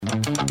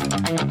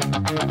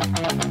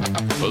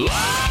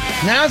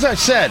Now, as I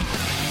said,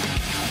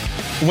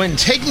 when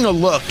taking a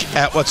look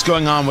at what's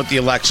going on with the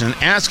election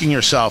and asking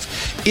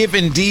yourself if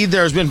indeed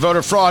there's been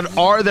voter fraud,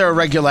 are there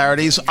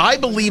irregularities? I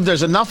believe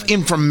there's enough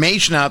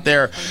information out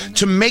there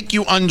to make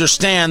you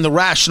understand, the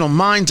rational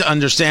mind to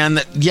understand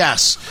that,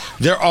 yes,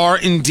 there are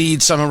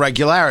indeed some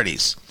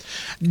irregularities.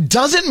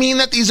 Doesn't mean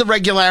that these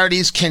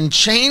irregularities can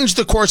change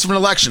the course of an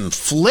election.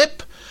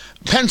 Flip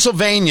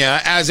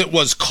Pennsylvania, as it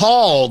was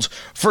called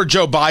for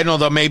Joe Biden,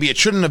 although maybe it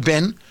shouldn't have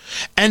been,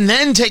 and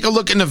then take a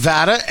look at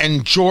Nevada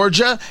and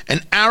Georgia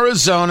and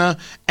Arizona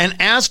and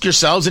ask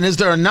yourselves, and is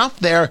there enough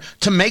there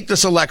to make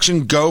this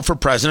election go for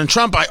President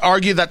Trump? I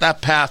argue that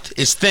that path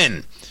is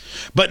thin.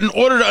 But in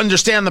order to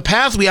understand the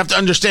path, we have to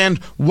understand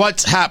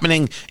what's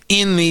happening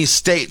in these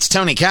states.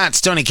 Tony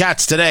Katz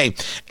today,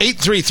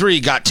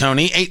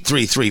 833-GOT-TONY,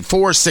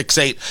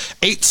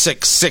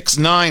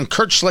 833-468-8669.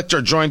 Kurt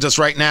Schlichter joins us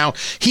right now.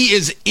 He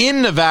is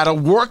in Nevada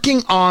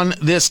working on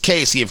this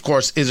case. He, of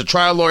course, is a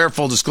trial lawyer.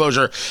 Full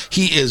disclosure,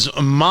 he is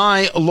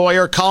my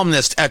lawyer,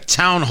 columnist at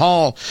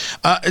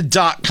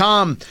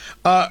townhall.com.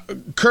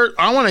 Kurt,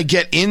 I want to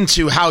get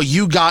into how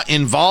you got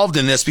involved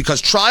in this,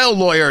 because trial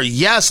lawyer,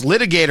 yes,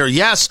 litigator,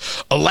 yes,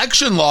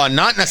 election law,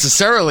 not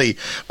necessarily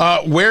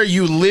where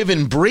you live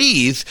and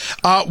breathe.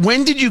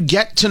 When did you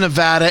get to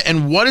Nevada,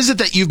 and what is it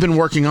that you've been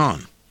working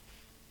on?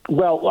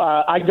 Well,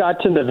 I got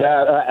to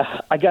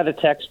Nevada. I got a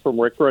text from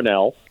Rick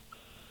Grenell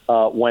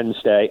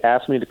Wednesday,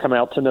 asked me to come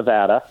out to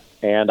Nevada,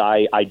 and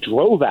I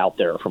drove out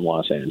there from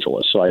Los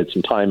Angeles. So I had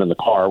some time in the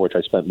car, which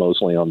I spent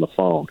mostly on the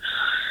phone.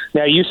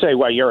 Now, you say,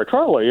 well, you're a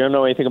trial lawyer. You don't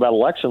know anything about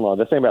election law.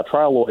 The thing about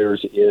trial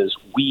lawyers is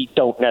we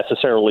don't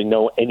necessarily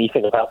know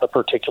anything about the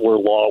particular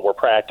law we're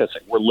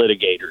practicing. We're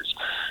litigators.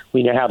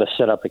 We know how to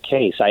set up a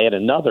case. I had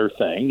another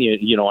thing.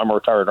 You know, I'm a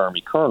retired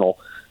Army colonel.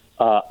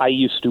 I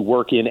used to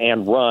work in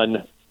and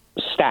run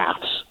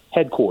staffs,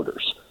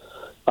 headquarters,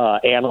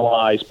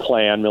 analyze,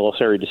 plan,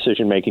 military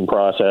decision-making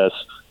process,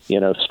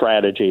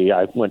 strategy.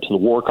 I went to the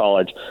War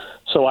College.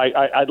 So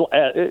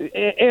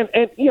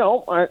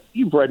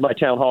you've read my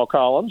town hall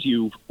columns.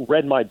 You've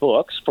read my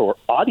books, for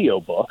audio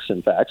books,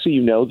 in fact. So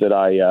you know that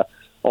I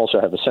also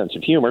have a sense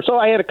of humor. So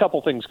I had a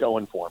couple things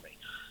going for me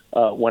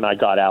when I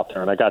got out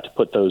there, and I got to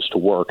put those to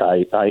work.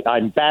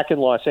 I'm back in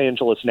Los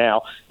Angeles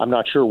now. I'm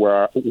not sure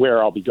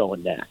where I'll be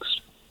going next.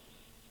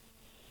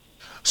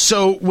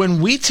 So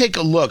when we take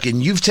a look,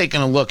 and you've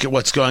taken a look at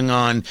what's going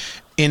on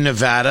in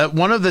Nevada,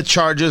 one of the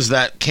charges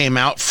that came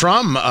out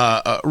from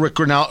Rick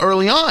Grenell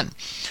early on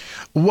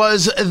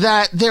was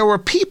that there were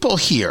people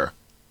here,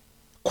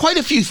 quite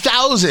a few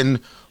thousand,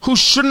 who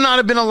should not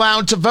have been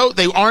allowed to vote.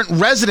 They aren't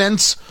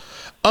residents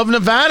of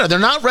Nevada. They're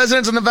not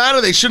residents of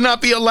Nevada. They should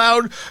not be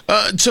allowed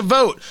to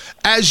vote.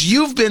 As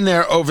you've been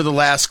there over the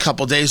last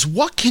couple days,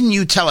 what can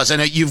you tell us? I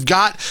know you've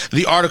got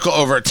the article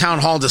over at Town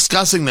Hall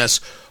discussing this.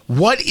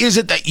 What is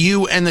it that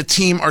you and the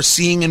team are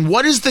seeing, and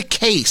what is the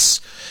case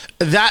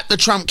that the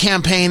Trump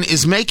campaign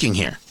is making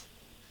here?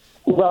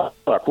 Well,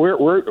 look,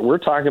 we're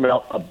talking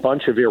about a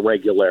bunch of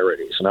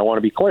irregularities, and I want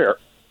to be clear.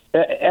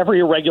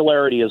 Every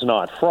irregularity is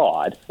not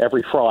fraud.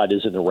 Every fraud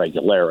is an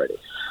irregularity.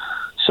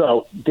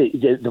 So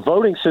the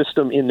voting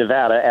system in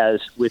Nevada, as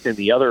within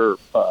the other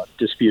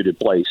disputed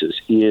places,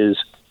 is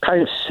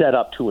kind of set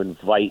up to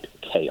invite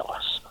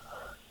chaos.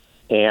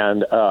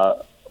 And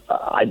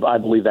I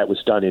believe that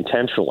was done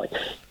intentionally.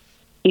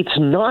 It's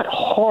not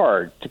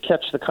hard to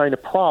catch the kind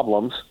of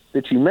problems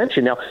that you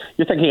mentioned. Now,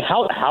 you're thinking,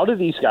 how do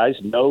these guys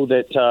know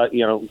that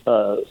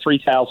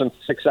 3,000,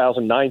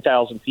 6,000,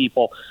 9,000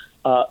 people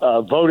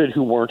voted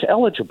who weren't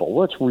eligible?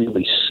 Well, it's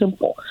really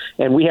simple.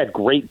 And we had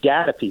great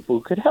data people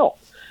who could help.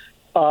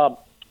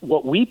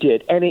 What we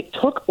did, and it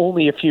took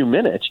only a few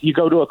minutes, you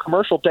go to a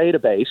commercial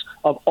database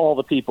of all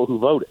the people who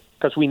voted,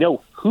 because we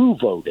know who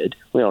voted.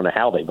 We don't know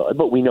how they voted,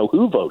 but we know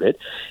who voted.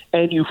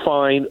 And you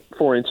find,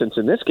 for instance,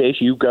 in this case,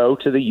 you go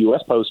to the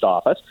U.S. Post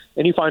Office,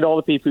 and you find all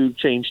the people who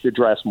changed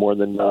address more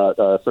than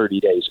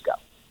 30 days ago.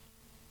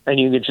 And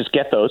you can just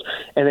get those,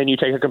 and then you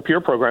take a computer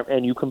program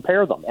and you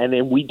compare them. And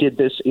then we did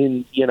this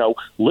in,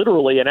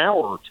 literally an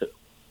hour or two.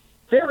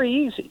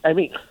 Very easy. I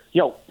mean,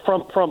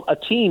 from a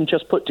team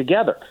just put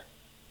together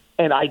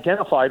and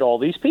identified all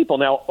these people.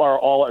 Now,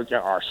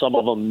 are some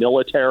of them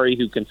military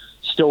who can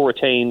still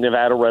retain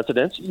Nevada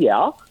residents?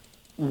 Yeah.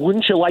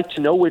 Wouldn't you like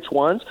to know which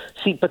ones?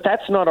 See, but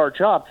that's not our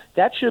job.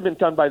 That should have been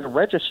done by the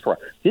registrar.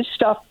 This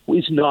stuff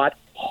is not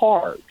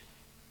hard,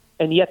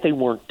 and yet they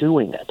weren't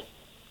doing it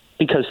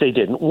because they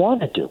didn't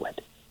want to do it.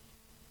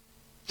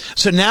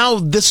 So now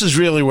this is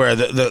really where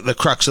the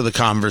crux of the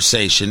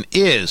conversation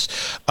is.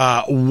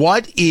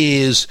 What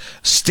is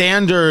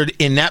standard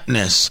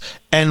ineptness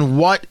and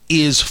what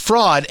is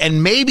fraud?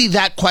 And maybe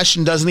that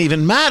question doesn't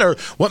even matter.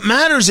 What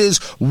matters is,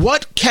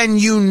 what can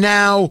you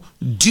now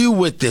do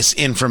with this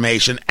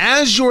information?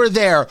 As you're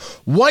there,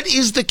 what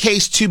is the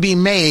case to be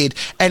made,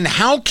 and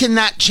how can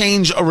that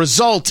change a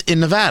result in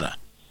Nevada?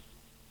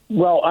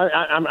 Well,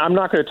 I'm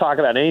not going to talk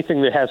about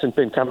anything that hasn't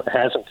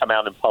come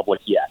out in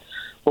public yet.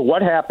 But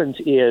what happens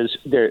is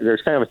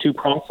there's kind of a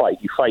two-pronged fight.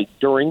 You fight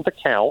during the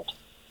count,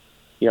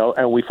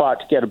 and we fought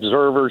to get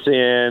observers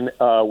in.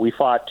 We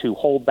fought to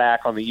hold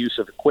back on the use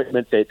of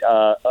equipment that,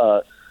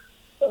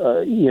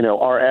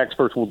 our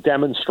experts will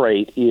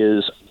demonstrate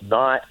is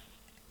not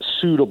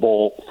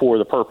suitable for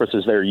the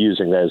purposes they're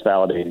using, that is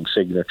validating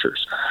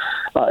signatures.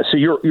 So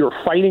you're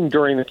fighting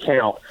during the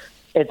count.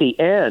 At the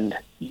end,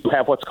 you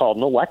have what's called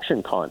an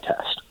election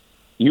contest.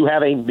 You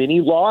have a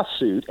mini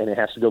lawsuit, and it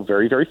has to go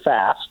very, very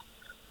fast,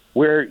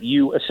 where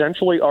you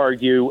essentially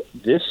argue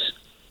this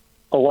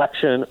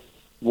election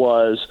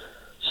was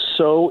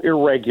so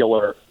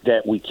irregular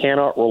that we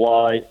cannot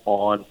rely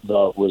on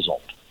the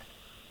result.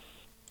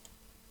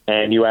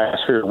 And you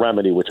ask for a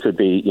remedy, which could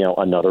be,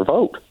 another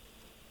vote,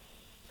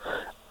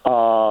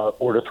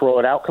 or to throw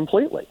it out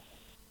completely.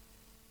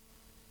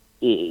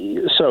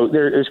 So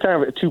there's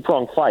kind of a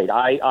two-pronged fight.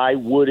 I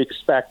would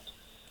expect,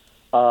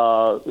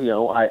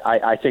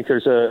 I think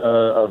there's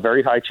a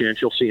very high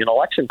chance you'll see an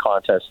election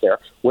contest there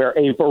where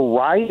a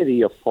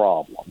variety of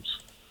problems,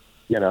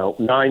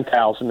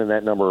 9,000, and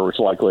that number is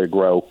likely to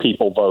grow,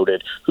 people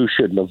voted who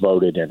shouldn't have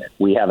voted in it.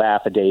 We have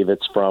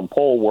affidavits from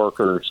poll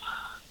workers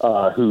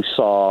who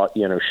saw,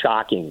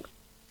 shocking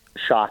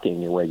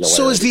irregularities.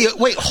 So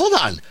hold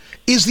on.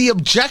 Is the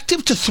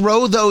objective to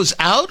throw those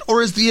out,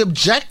 or is the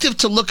objective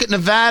to look at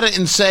Nevada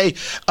and say,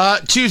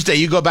 Tuesday,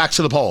 you go back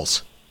to the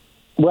polls?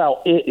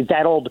 Well,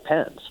 that all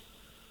depends.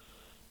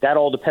 That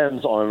all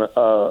depends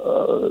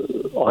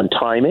on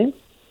timing,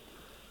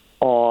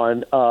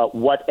 on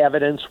what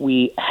evidence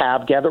we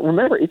have gathered.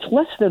 Remember, it's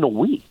less than a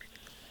week.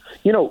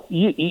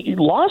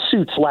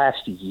 Lawsuits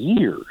last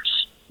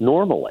years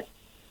normally.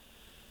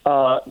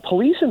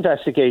 Police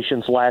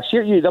investigations last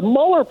year, the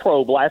Mueller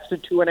probe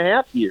lasted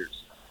 2.5 years.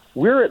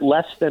 We're at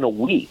less than a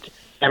week,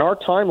 and our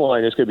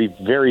timeline is going to be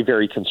very,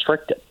 very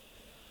constricted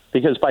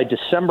because by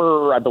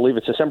December, I believe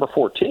it's December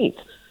 14th,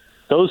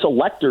 those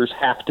electors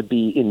have to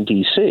be in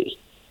D.C.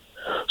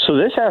 So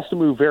this has to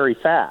move very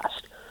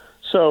fast.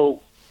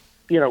 So,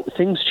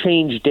 things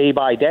change day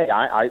by day.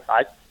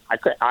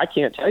 I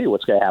can't tell you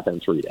what's going to happen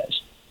in 3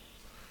 days.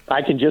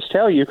 I can just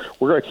tell you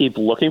we're going to keep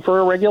looking for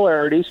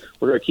irregularities.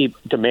 We're going to keep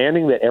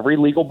demanding that every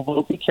legal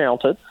vote be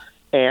counted.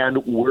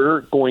 And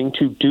we're going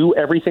to do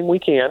everything we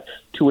can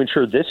to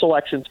ensure this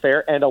election's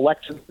fair and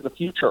elections in the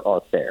future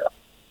are fair.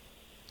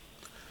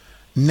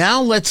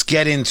 Now let's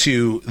get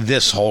into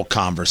this whole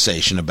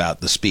conversation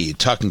about the speed.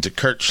 Talking to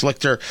Kurt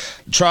Schlichter,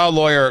 trial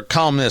lawyer,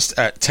 columnist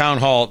at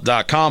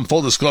townhall.com.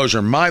 Full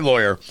disclosure, my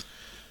lawyer.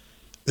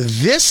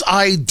 This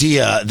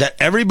idea that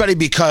everybody,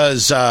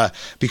 because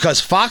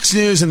Fox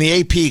News and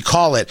the AP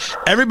call it,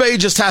 everybody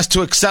just has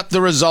to accept the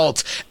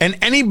results, and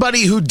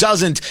anybody who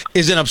doesn't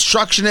is an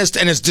obstructionist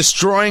and is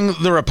destroying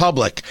the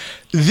republic.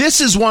 This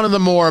is one of the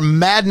more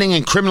maddening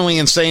and criminally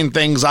insane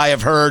things I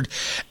have heard,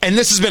 and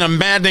this has been a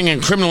maddening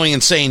and criminally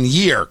insane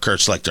year,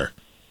 Kurt Schlichter.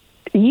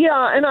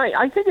 Yeah, and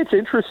I think it's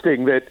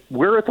interesting that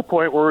we're at the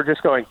point where we're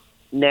just going,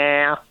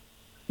 nah.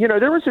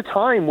 There was a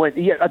time when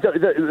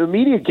the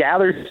media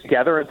gathers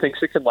together and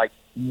thinks it can,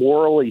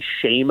 morally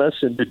shame us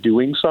into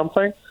doing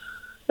something.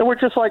 And we're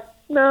just like,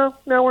 no,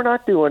 we're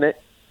not doing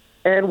it.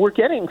 And we're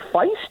getting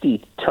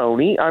feisty,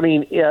 Tony. I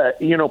mean,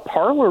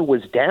 Parler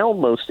was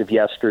down most of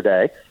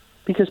yesterday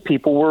because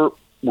people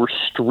were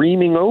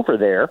streaming over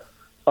there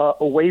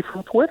away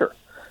from Twitter.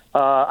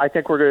 I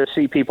think we're going to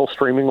see people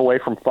streaming away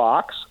from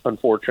Fox,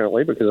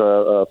 unfortunately,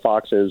 because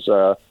Fox's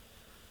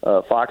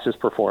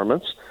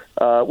performance.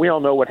 We all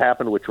know what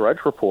happened with Drudge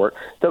Report.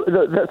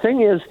 The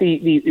thing is,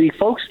 the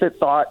folks that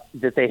thought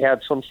that they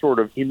had some sort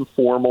of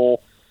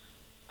informal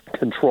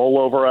control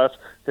over us,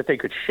 that they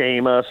could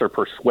shame us or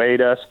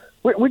persuade us,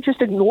 we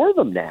just ignore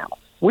them now,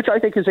 which I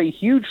think is a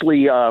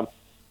hugely a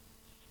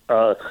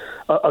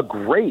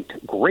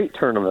great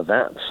turn of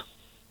events.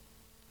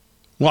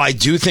 Well, I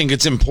do think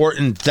it's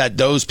important that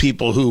those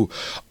people who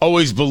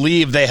always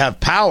believe they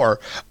have power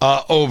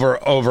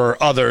over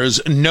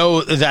others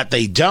know that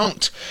they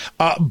don't.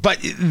 But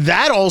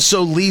that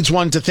also leads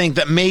one to think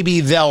that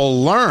maybe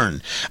they'll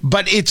learn.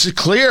 But it's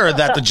clear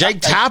that the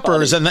Jake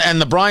Tappers and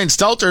the Brian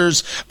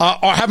Stelters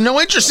have no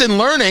interest in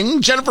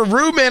learning. Jennifer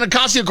Rubin and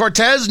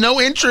Ocasio-Cortez,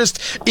 no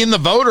interest in the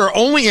voter,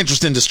 only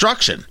interest in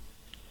destruction.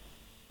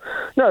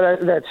 No,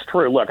 that's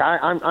true. Look,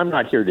 I'm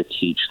not here to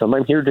teach them.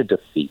 I'm here to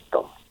defeat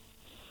them.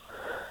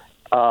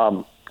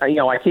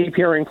 I keep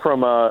hearing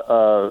from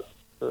Joe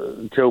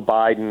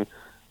Biden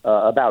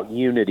about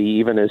unity,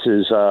 even as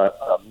his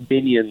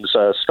minions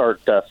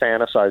start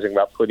fantasizing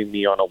about putting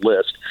me on a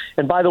list.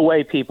 And by the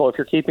way, people, if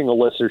you're keeping a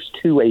list, there's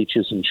 2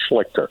 H's in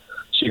Schlichter,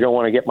 so you don't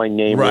want to get my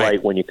name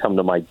right when you come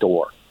to my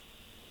door.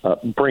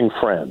 Bring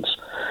friends.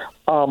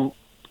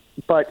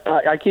 But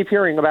I keep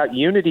hearing about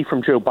unity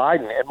from Joe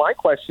Biden, and my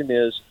question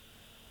is,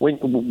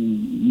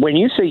 when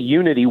you say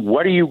unity,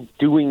 what are you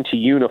doing to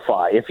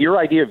unify? If your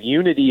idea of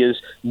unity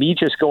is me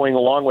just going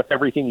along with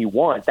everything you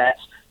want,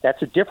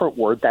 that's a different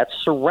word. That's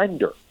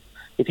surrender.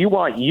 If you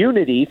want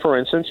unity, for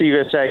instance,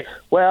 you're going to say,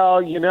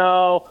 well,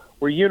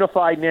 we're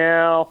unified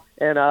now,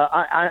 and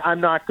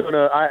I'm not going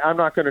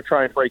to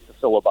try and break the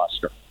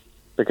filibuster.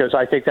 because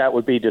I think that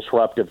would be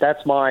disruptive.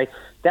 That's my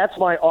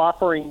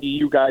offering to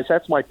you guys.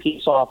 That's my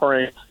peace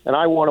offering, and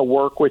I want to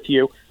work with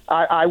you.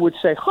 I would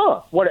say,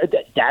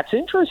 that's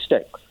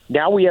interesting.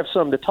 Now we have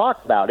something to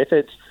talk about. If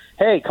it's,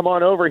 hey, come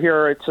on over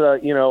here, it's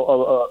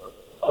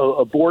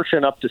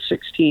abortion up to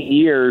 16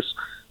 years,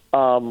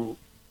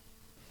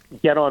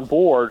 get on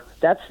board.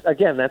 That's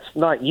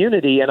not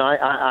unity, and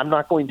I'm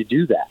not going to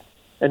do that,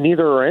 and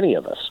neither are any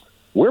of us.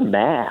 We're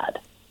mad.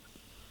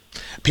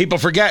 People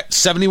forget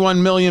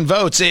 71 million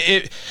votes.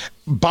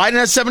 Biden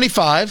has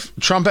 75,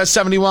 Trump has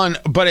 71,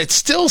 but it's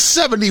still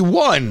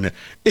 71.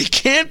 It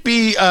can't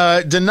be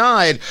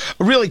denied.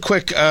 Really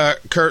quick,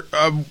 Kurt,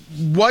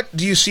 what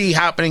do you see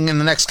happening in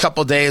the next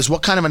couple of days?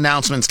 What kind of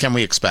announcements can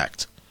we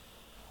expect?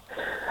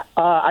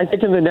 I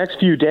think in the next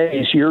few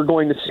days, you're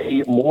going to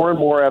see more and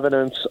more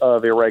evidence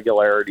of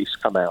irregularities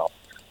come out.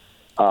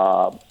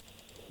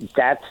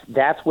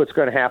 That's what's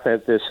going to happen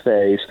at this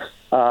phase.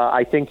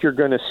 I think you're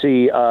going to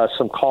see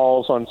some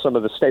calls on some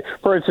of the states.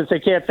 For instance, they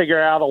can't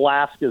figure out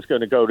Alaska is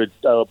going to go to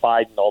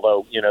Biden,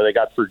 although they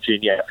got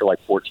Virginia after like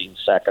 14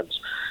 seconds.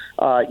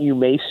 You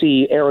may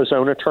see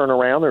Arizona turn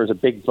around. There was a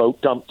big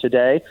vote dump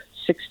today.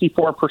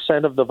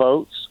 64% of the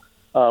votes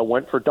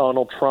went for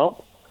Donald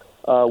Trump.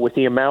 With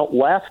the amount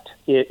left,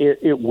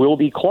 it will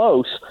be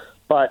close,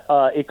 but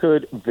it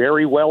could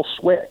very well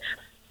switch.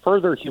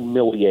 Further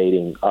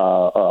humiliating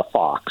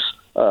Fox,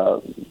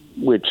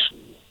 which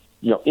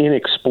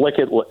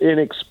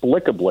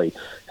inexplicably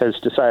has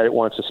decided it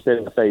wants to spit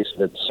in the face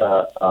of its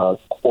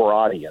core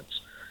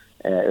audience.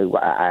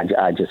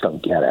 I just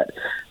don't get it.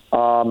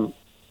 So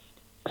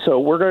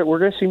we're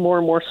going to see more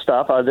and more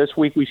stuff. This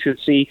week we should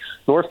see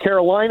North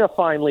Carolina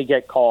finally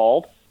get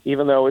called,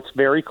 even though it's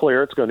very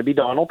clear it's going to be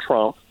Donald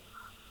Trump.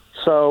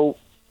 So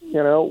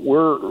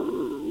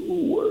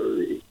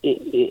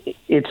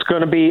it's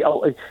going to be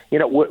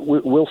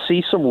we'll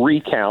see some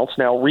recounts.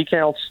 Now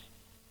recounts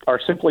are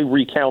simply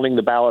recounting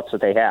the ballots that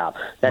they have.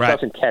 That right.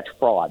 doesn't catch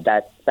fraud.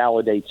 That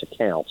validates a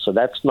count. So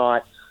that's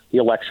not the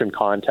election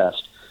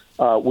contest.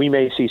 We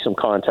may see some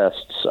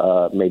contests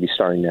maybe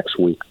starting next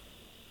week.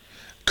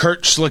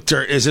 Kurt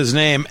Schlichter is his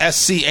name,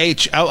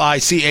 Schlichter.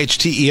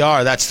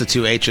 That's the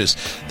two H's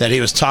that he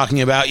was talking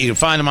about. You can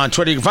find him on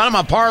Twitter. You can find him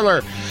on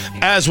Parler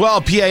as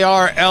well,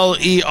 Parler.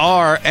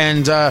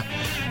 And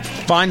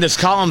find his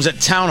columns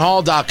at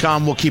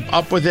townhall.com. We'll keep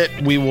up with it.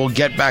 We will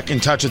get back in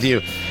touch with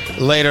you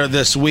later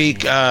this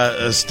week.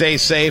 Stay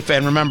safe.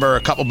 And remember,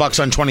 a couple bucks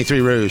on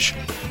 23 Rouge.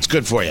 It's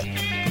good for you.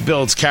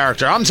 Builds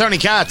character. I'm Tony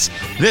Katz.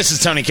 This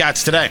is Tony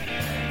Katz Today.